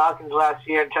Atlanta Falcons last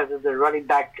year in terms of the running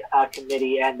back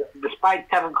committee, and despite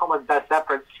Tevin Coleman's best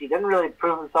efforts, he didn't really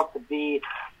prove himself to be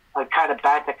a kind of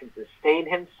back that can sustain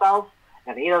himself.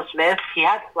 And Ito Smith, he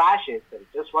had flashes, but it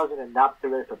just wasn't enough to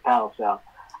really propel. So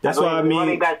that's why I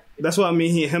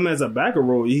mean him as a backup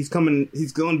role. He's going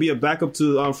to be a backup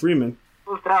to Freeman.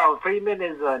 No, Freeman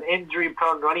is an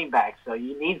injury-prone running back, so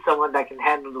you need someone that can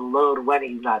handle the load when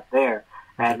he's not there.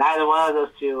 And neither one of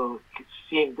those two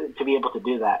seem to be able to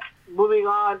do that. Moving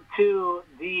on to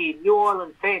the New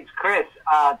Orleans Saints, Chris,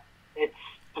 it's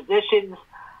positions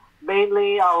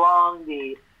mainly along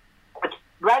the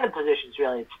random positions,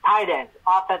 really. It's tight ends,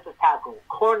 offensive tackle,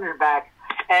 cornerback,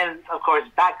 and, of course,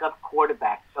 backup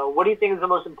quarterback. So what do you think is the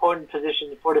most important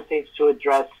position for the Saints to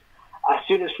address as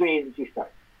soon as free agency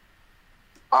starts?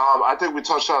 I think we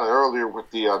touched on it earlier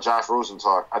with the Josh Rosen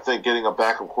talk. I think getting a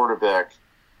backup quarterback,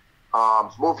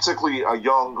 more particularly a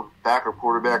young backup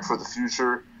quarterback for the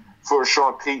future, for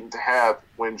Sean Payton to have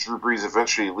when Drew Brees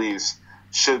eventually leaves,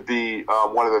 should be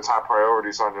one of the top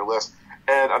priorities on your list.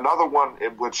 And another one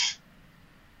in which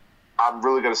I'm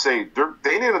really going to say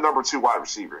they need a number 2 wide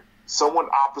receiver, someone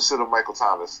opposite of Michael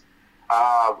Thomas.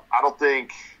 I don't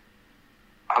think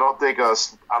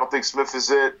Smith is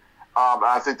it.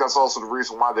 I think that's also the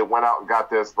reason why they went out and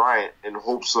got Dez Bryant in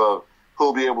hopes of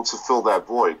he'll be able to fill that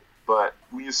void. But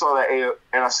when you saw that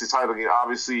NFC title game,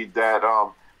 obviously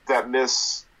that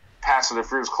miss pass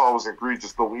interference call was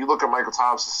egregious. But when you look at Michael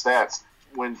Thomas' stats,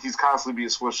 when he's constantly being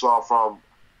switched off from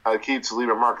Aqib Talib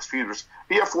and Marcus Peters,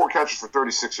 he had 4 catches for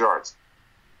 36 yards.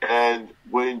 And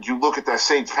when you look at that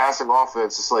same passing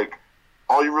offense, it's like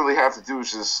all you really have to do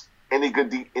is just any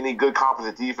good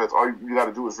competent defense. All you got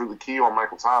to do is really key on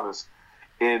Michael Thomas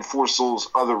and force those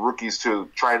other rookies to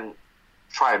try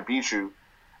and beat you.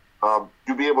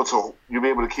 You'll be able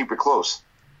to keep it close.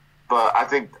 But I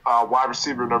think wide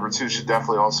receiver number 2 should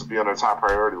definitely also be on their top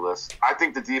priority list. I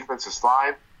think the defense is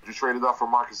fine. You traded up for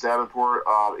Marcus Davenport.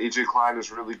 A.J. Klein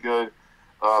is really good.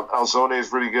 Alzone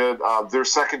is really good. Their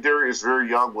secondary is very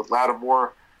young with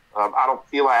Lattimore.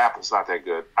 Eli Apple's not that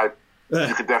good.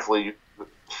 You could definitely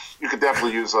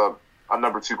use a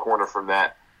number 2 corner from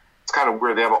that. It's kind of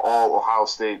weird. They have an all Ohio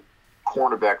State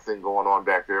cornerback thing going on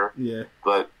back there. Yeah.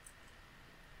 But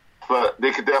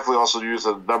they could definitely also use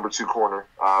a number 2 corner.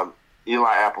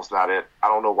 Eli Apple's not it. I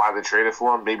don't know why they traded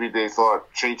for him. Maybe they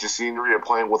thought change of scenery and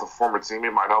playing with a former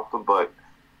teammate might help them, but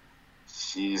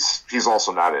he's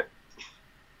also not it.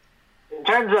 In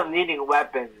terms of needing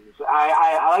weapons,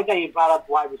 I like that you brought up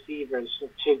wide receivers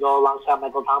to go alongside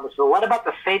Michael Thomas. But what about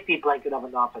the safety blanket of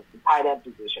an offense, the tight end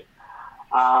position?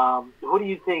 Who do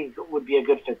you think would be a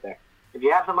good fit there? If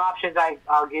you have some options,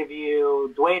 I'll give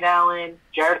you Dwayne Allen,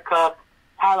 Jared Cook,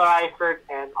 Tyler Eifert,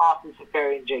 and Austin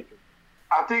Seferian-Jenkins.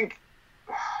 I think,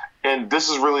 and this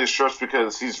is really a stretch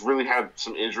because he's really had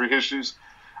some injury issues,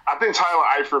 I think Tyler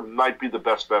Eifert might be the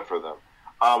best bet for them.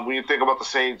 When you think about the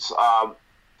Saints,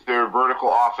 their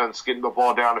vertical offense, getting the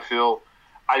ball down the field,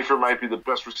 Eifert might be the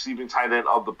best receiving tight end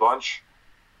of the bunch.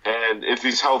 And if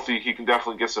he's healthy, he can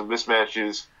definitely get some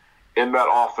mismatches in that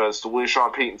offense. The way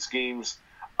Sean Payton schemes,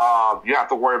 you have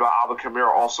to worry about Alvin Kamara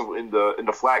also in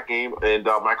the flat game, and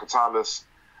Michael Thomas,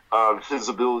 his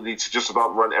ability to just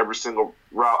about run every single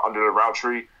route under the route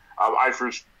tree.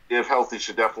 Eifert, if healthy,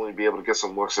 should definitely be able to get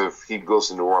some looks if he goes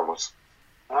to New Orleans.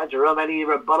 Jerome, any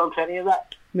rebuttal to any of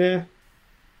that? Yeah.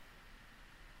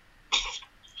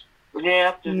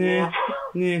 Yeah.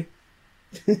 Yeah.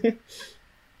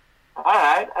 All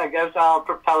right, I guess I'll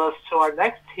propel us to our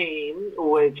next team,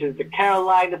 which is the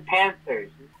Carolina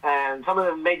Panthers. And some of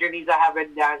the major needs I have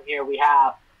written down here, we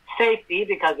have safety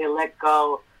because they let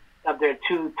go of their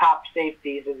 2 top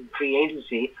safeties in free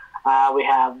agency. We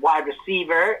have wide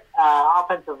receiver,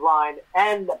 offensive line,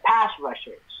 and pass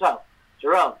rusher. So,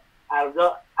 Jerome, out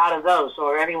of those,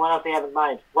 or anyone else they have in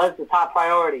mind, what is the top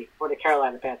priority for the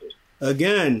Carolina Panthers?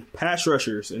 Again, pass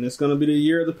rushers, and it's going to be the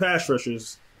year of the pass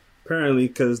rushers, apparently,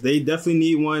 because they definitely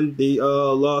need one. They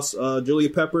lost Julia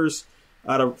Peppers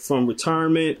from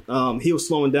retirement. He was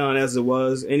slowing down as it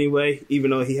was anyway,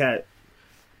 even though he had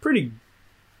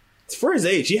for his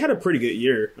age, he had a pretty good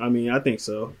year. I mean, I think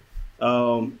so.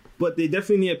 But they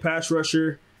definitely need a pass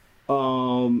rusher.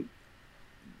 I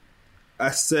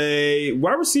say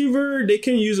wide receiver, they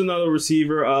can use another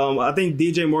receiver. I think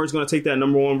DJ Moore is going to take that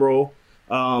number 1 role.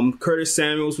 Curtis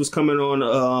Samuels was coming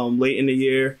on late in the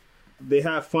year. They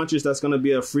have Funchess that's going to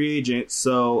be a free agent,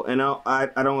 so and I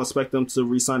don't expect them to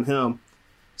re-sign him.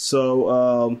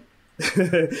 So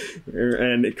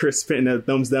and Chris putting a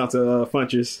thumbs down to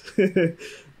Funchess.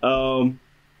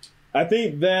 I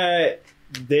think that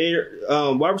their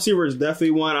wide receiver is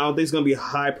definitely one. I don't think it's going to be a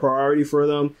high priority for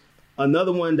them.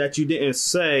 Another one that you didn't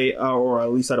say, or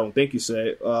at least I don't think you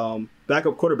said,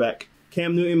 backup quarterback.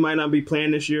 Cam Newton might not be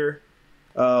playing this year.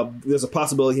 There's a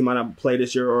possibility he might not play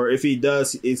this year, or if he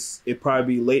does, it'll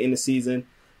probably be late in the season.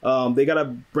 They got to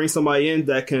bring somebody in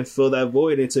that can fill that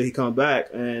void until he comes back.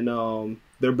 And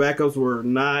their backups were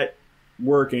not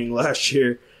working last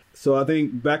year. So I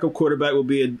think backup quarterback will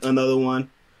be another one.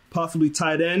 Possibly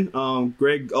tight end.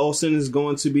 Greg Olsen is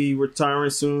going to be retiring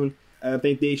soon. I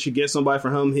think they should get somebody for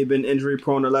him. He's been injury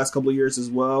prone the last couple of years as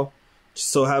well.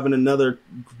 So having another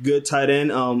good tight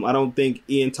end, I don't think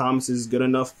Ian Thomas is good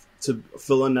enough to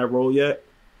fill in that role yet.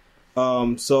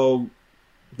 So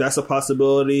that's a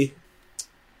possibility.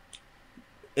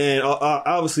 And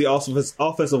obviously also his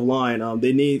offensive line.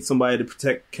 They need somebody to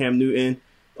protect Cam Newton.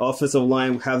 Offensive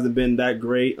line hasn't been that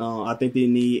great. I think they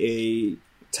need a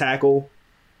tackle.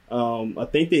 I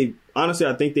think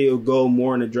they'll go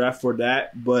more in the draft for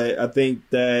that. But I think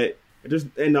that just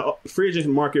in the free agent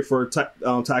market for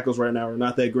tackles right now are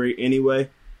not that great anyway.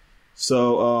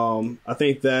 So I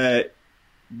think that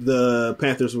the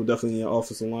Panthers will definitely need an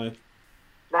offensive line.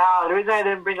 Now, the reason I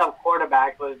didn't bring up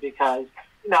quarterback was because,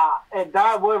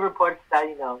 there were reports that,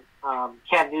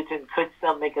 Cam Newton could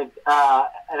still make an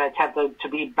attempt to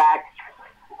be back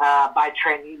by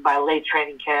late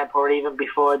training camp or even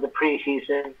before the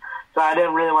preseason. so I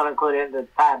didn't really want to include it in the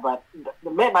time. But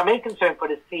my main concern for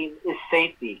this team is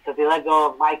safety, because they let go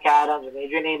of Mike Adams and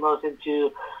Adrian Amos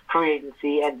into free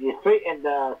agency, and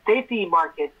the safety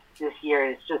market this year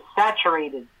is just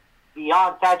saturated,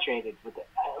 beyond saturated with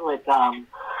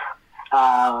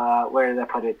where did I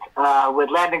put it? With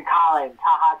Landon Collins,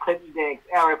 Clinton Dix,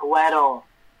 Eric Weddle,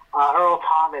 Earl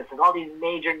Thomas, and all these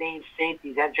major name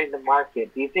safeties entering the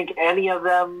market. Do you think any of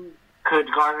them could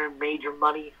garner major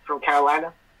money from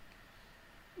Carolina?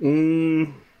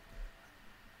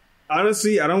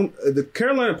 Honestly, I don't. The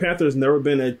Carolina Panthers never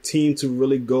been a team to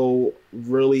really go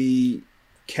really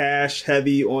cash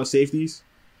heavy on safeties.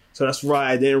 So that's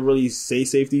why I didn't really say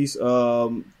safeties.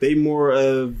 They more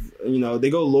of, they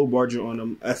go low budget on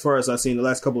them as far as I've seen the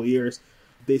last couple of years.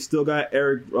 They still got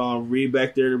Eric Reed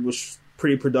back there, which was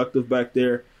pretty productive back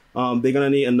there. They're gonna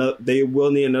need another. They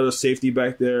will need another safety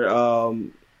back there.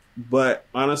 But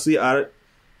honestly, I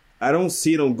don't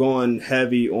see them going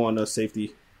heavy on a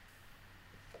safety.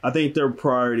 I think their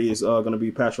priority is going to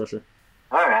be pass rusher.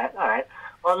 All right.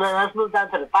 Well, then let's move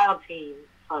down to the final team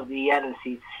of the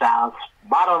NFC South,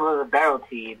 bottom of the barrel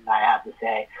team, I have to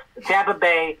say, the Tampa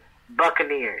Bay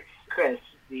Buccaneers. Chris,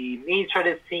 the needs for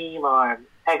this team are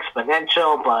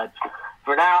exponential, but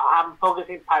for now, I'm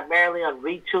focusing primarily on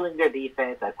retooling their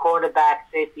defense at quarterback,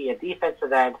 safety, and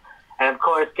defensive end, and of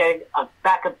course, getting a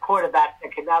backup quarterback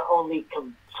that can not only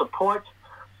support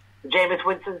Jameis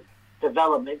Winston's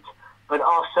development, but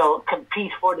also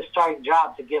compete for the starting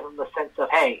job to give him a sense of,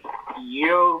 hey,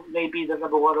 you may be the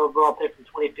number one overall pick from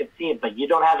 2015, but you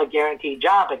don't have a guaranteed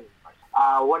job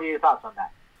anymore. What are your thoughts on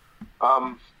that?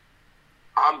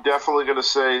 I'm definitely going to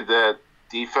say that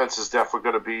defense is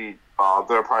definitely going to be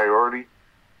their priority.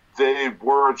 They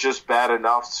were just bad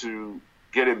enough to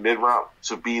get in mid-round,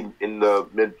 to be in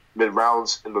the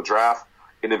mid-rounds in the draft,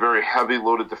 in a very heavy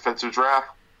loaded defensive draft.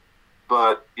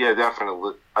 But, yeah,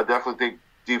 definitely. I definitely think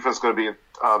defense is going to be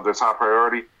their top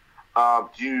priority.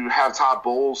 You have Todd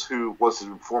Bowles, who was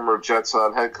the former Jets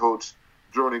head coach,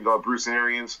 joining Bruce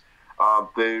Arians.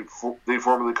 They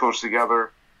formerly coached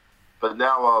together. But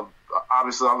now,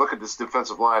 obviously, I look at this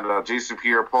defensive line. Jason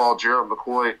Pierre-Paul, Gerald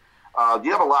McCoy.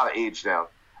 You have a lot of age now.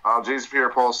 Jason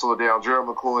Pierre-Paul is still down. Gerald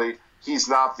McCoy, he's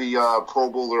not the Pro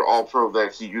Bowler All-Pro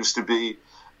that he used to be.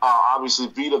 Obviously,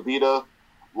 Vita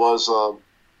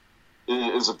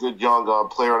is a good young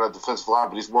player on the defensive line,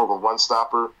 but he's more of a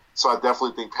run-stopper. So I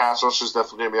definitely think pass rusher is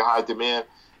definitely going to be a high demand.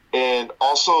 And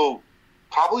also,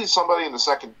 probably somebody in the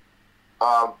second.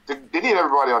 They need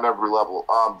everybody on every level.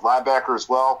 Linebacker as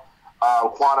well.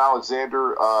 Quan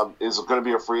Alexander is going to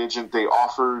be a free agent. They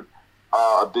offered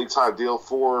a big-time deal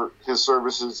for his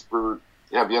services. We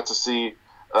have yet to see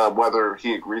whether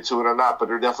he agreed to it or not, but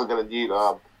they're definitely going to need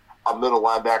a middle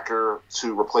linebacker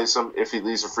to replace him if he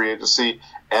leaves a free agency.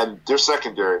 And their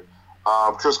secondary.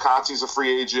 Chris Conti's a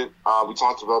free agent. We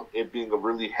talked about it being a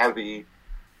really heavy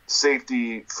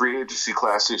safety free agency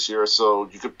class this year, so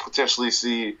you could potentially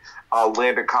see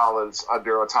Landon Collins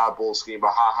under a Todd Bowles scheme,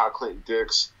 a Clinton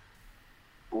Dix,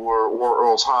 or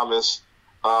Earl Thomas.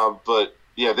 But,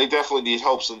 yeah, they definitely need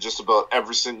helps in just about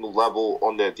every single level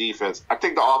on their defense. I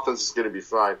think the offense is going to be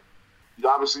fine.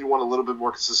 Obviously, you want a little bit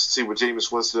more consistency with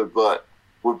Jameis Winston, but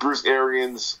with Bruce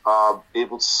Arians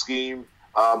able to scheme,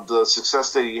 the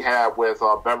success that he had with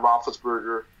Ben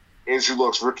Roethlisberger, Andrew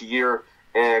Luck's rookie year,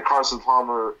 and Carson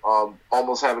Palmer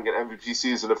almost having an MVP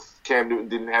season if Cam Newton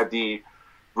didn't have the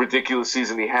ridiculous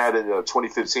season he had in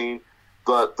 2015.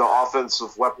 But the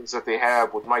offensive weapons that they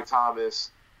have with Mike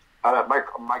Evans,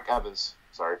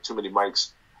 sorry, too many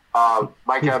Mikes.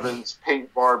 Mike Evans, Peyton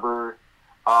Barber.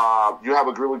 You have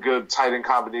a really good tight end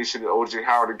combination in O.J.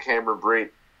 Howard and Cameron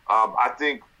Brate. I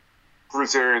think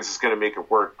Bruce Arians is going to make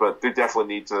it work, but they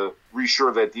definitely need to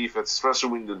reshore that defense,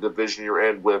 especially when the division you're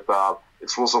in with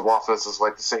explosive offenses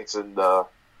like the Saints and the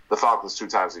Falcons 2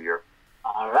 times a year.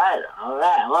 All right.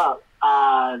 Well,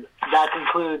 that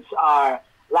concludes our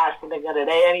last thing of the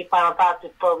day. Any final thoughts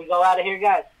before we go out of here,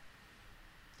 guys?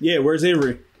 Yeah, where's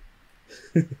Avery?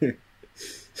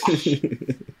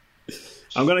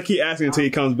 I'm going to keep asking until he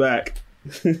comes back.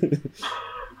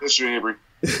 Miss you, Avery.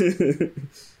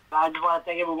 I just want to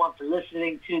thank everyone for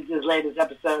listening to this latest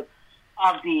episode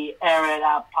of the Air It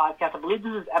Out podcast. I believe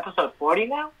this is episode 40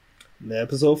 now?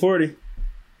 Episode 40.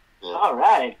 Yeah. All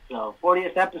right. So,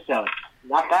 40th episode.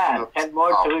 Not bad. 10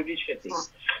 more till we reach 50.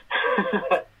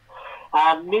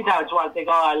 Meantime, I just want to thank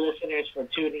all our listeners for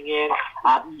tuning in.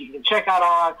 You can check out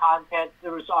all our content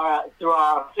through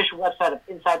our official website of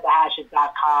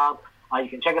InsideTheHashes.com. You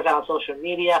can check us out on social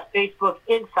media, Facebook,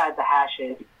 Inside the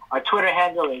Hashes. Our Twitter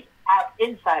handle is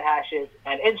 @InsideHashes,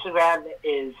 and Instagram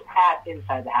is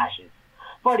 @InsideTheHashes.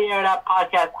 For the Air It Out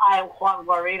podcast, I am Juan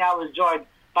Guarin. I was joined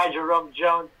by Jerome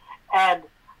Jones and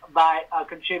by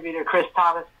contributor Chris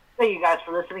Thomas. Thank you guys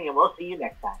for listening, and we'll see you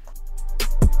next time.